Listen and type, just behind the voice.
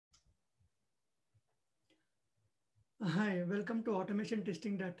Hi, welcome to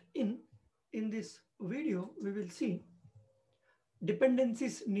automationtesting.in. In this video, we will see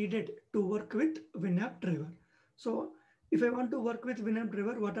dependencies needed to work with WinAppDriver. So if I want to work with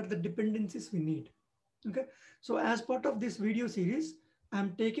WinAppDriver, what are the dependencies we need? Okay, so as part of this video series,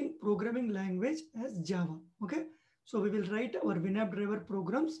 I'm taking programming language as Java. Okay, so we will write our WinAppDriver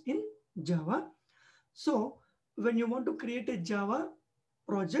programs in Java. So when you want to create a Java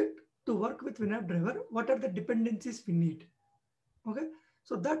project to work with WinAppDriver, what are the dependencies we need? Okay,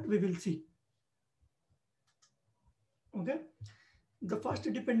 so that we will see. Okay, the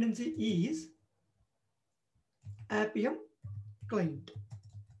first dependency is Appium Client.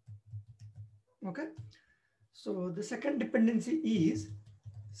 Okay, so the second dependency is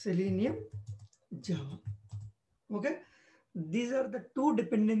Selenium Java. Okay, these are the two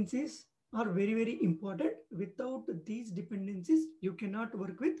dependencies are very important. Without these dependencies, you cannot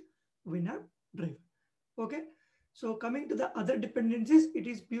work with WinAppDriver. Okay, so coming to the other dependencies, it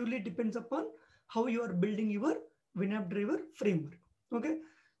is purely depends upon how you are building your WinAppDriver framework. Okay,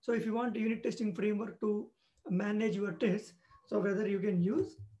 so if you want unit testing framework to manage your tests, so whether you can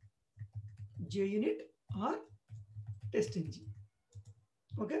use JUnit or TestNG.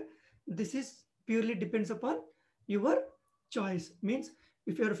 Okay, this is purely depends upon your choice. Means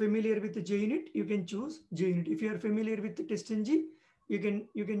if you are familiar with the JUnit, you can choose JUnit. If you are familiar with the TestNG, you can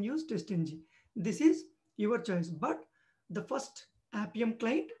use TestNG. This is your choice. But the first Appium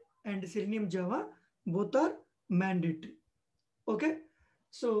Client and Selenium Java both are mandatory. Okay,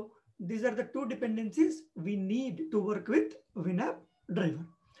 so these are the two dependencies we need to work with WinAppDriver.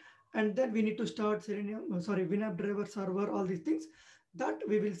 And then we need to start WinAppDriver server, all these things that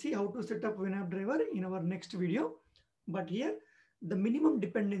we will see how to set up WinAppDriver in our next video. But here the minimum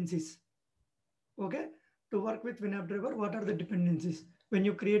dependencies, okay, to work with WinAppDriver, what are the dependencies? When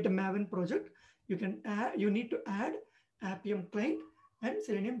you create a Maven project, you need to add Appium Client and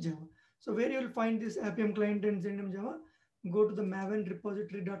Selenium Java. So where you will find this Appium Client and Selenium Java, go to the Maven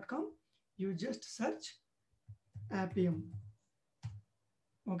repository.com. You just search Appium.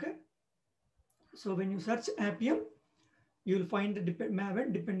 Okay. So when you search Appium, you will find the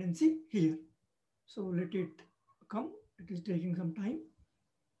Maven dependency here. So let it come. It is taking some time.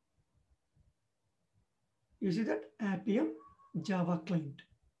 You see that Appium Java client.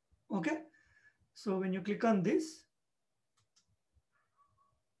 Okay. So when you click on this,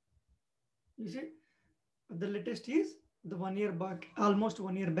 you see the latest is the 1 year back, almost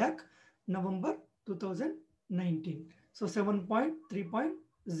 1 year back, November 2019. So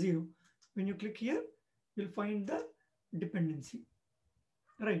 7.3.0. When you click here, you'll find the dependency.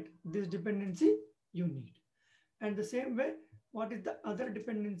 Right, this dependency you need. And the same way, what is the other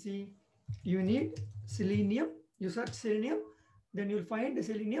dependency? You need Selenium. You search Selenium, then you'll find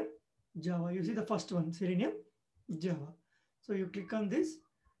Selenium Java. You see the first one, Selenium Java. So you click on this,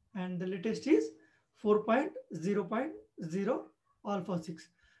 and the latest is 4.0.0 alpha 6.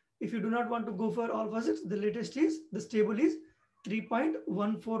 If you do not want to go for alpha 6, the latest is, the stable is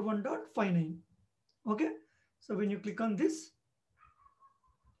 3.141.59. Okay, so when you click on this,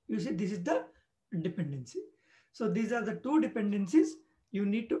 you see this is the dependency. So these are the two dependencies you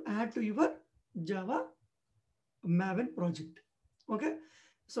need to add to your Java Maven project. Okay,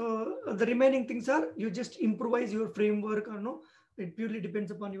 so the remaining things are you just improvise your framework or no, it purely depends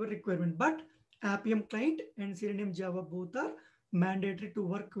upon your requirement. But Appium Client and Selenium Java both are mandatory to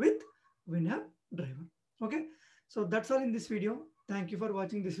work with WinAppDriver. Okay, so that's all in this video. Thank you for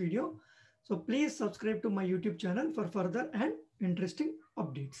watching this video. So please subscribe to my YouTube channel for further and interesting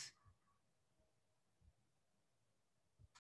updates.